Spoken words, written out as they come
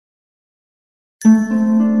Hello,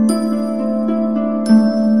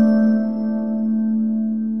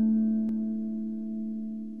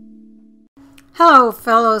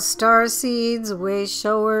 fellow starseeds, way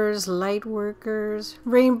showers, light workers,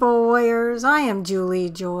 rainbow warriors. I am Julie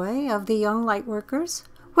Joy of the Young Lightworkers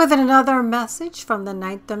with another message from the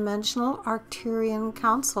ninth dimensional Arcturian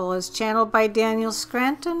Council as channeled by Daniel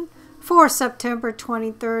Scranton for September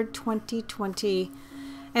 23rd, 2020.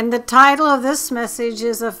 And the title of this message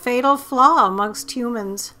is A Fatal Flaw Amongst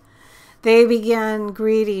Humans. They begin,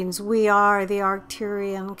 greetings. We are the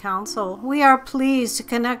Arcturian Council. We are pleased to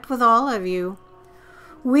connect with all of you.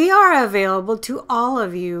 We are available to all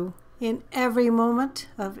of you in every moment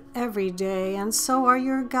of every day, and so are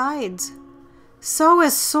your guides. So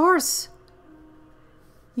is Source,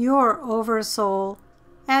 your oversoul,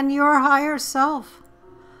 and your higher self.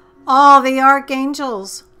 All the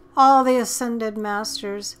archangels, all the ascended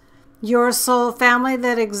masters, your soul family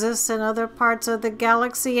that exists in other parts of the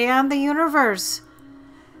galaxy and the universe.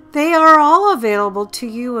 They are all available to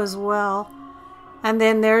you as well. And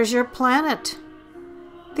then there's your planet.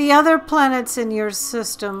 The other planets in your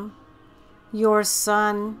system, your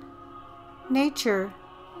sun, nature,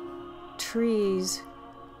 trees,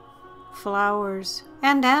 flowers,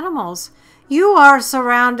 and animals. You are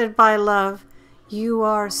surrounded by love. You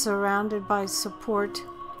are surrounded by support.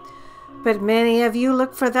 But many of you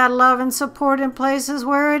look for that love and support in places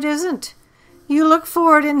where it isn't. You look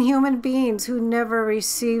for it in human beings who never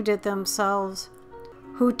received it themselves,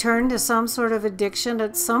 who turned to some sort of addiction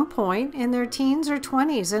at some point in their teens or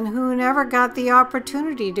 20s, and who never got the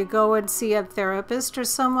opportunity to go and see a therapist or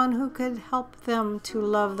someone who could help them to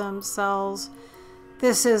love themselves.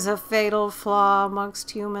 This is a fatal flaw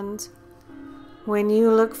amongst humans. When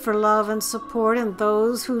you look for love and support in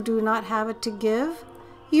those who do not have it to give,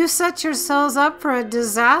 you set yourselves up for a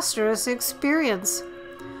disastrous experience.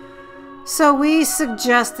 So we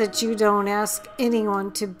suggest that you don't ask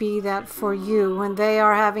anyone to be that for you when they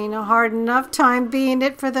are having a hard enough time being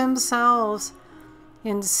it for themselves.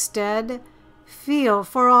 Instead, feel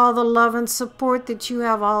for all the love and support that you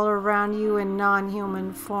have all around you in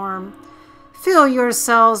non-human form. Fill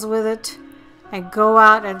yourselves with it and go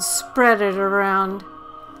out and spread it around.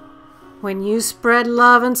 When you spread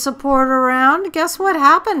love and support around, guess what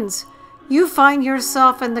happens? You find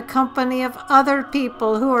yourself in the company of other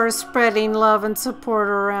people who are spreading love and support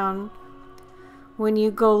around. When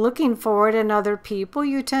you go looking for it in other people,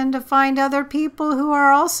 you tend to find other people who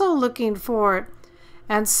are also looking for it.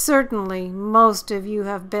 And certainly, most of you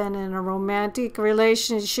have been in a romantic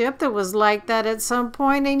relationship that was like that at some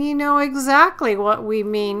point, and you know exactly what we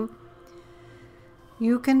mean.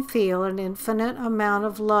 You can feel an infinite amount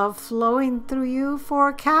of love flowing through you for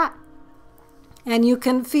a cat. And you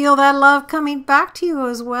can feel that love coming back to you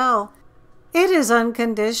as well. It is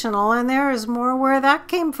unconditional, and there is more where that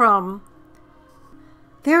came from.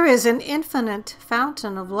 There is an infinite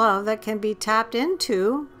fountain of love that can be tapped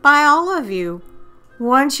into by all of you.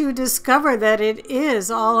 Once you discover that it is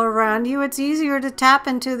all around you, it's easier to tap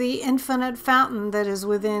into the infinite fountain that is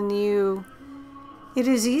within you. It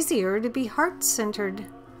is easier to be heart-centered.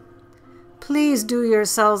 Please do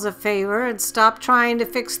yourselves a favor and stop trying to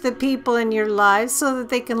fix the people in your lives so that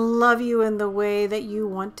they can love you in the way that you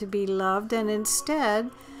want to be loved, and instead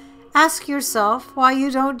ask yourself why you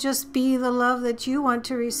don't just be the love that you want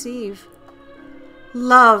to receive.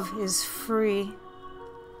 Love is free.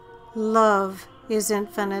 Love is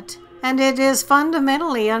infinite, and it is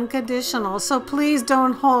fundamentally unconditional, so please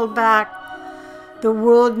don't hold back. The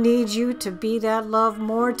world needs you to be that love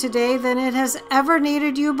more today than it has ever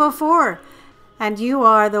needed you before. And you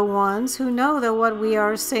are the ones who know that what we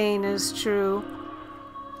are saying is true.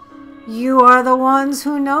 You are the ones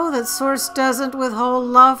who know that Source doesn't withhold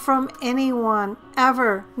love from anyone,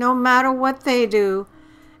 ever, no matter what they do.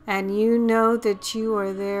 And you know that you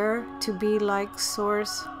are there to be like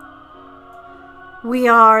Source. We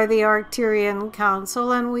are the Arcturian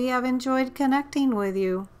Council, and we have enjoyed connecting with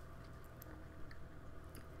you.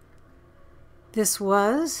 This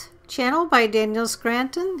was channeled by Daniel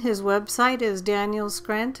Scranton. His website is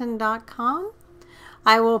danielscranton.com.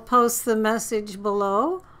 I will post the message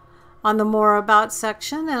below on the More About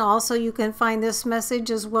section, and also you can find this message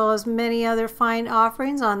as well as many other fine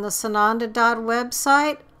offerings on the Sananda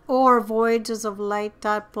website or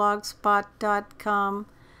voyagesoflight.blogspot.com.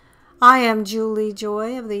 I am Julie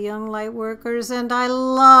Joy of the Young Lightworkers, and I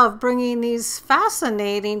love bringing these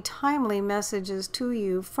fascinating, timely messages to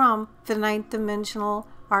you from the ninth dimensional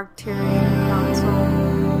Arcturian Council.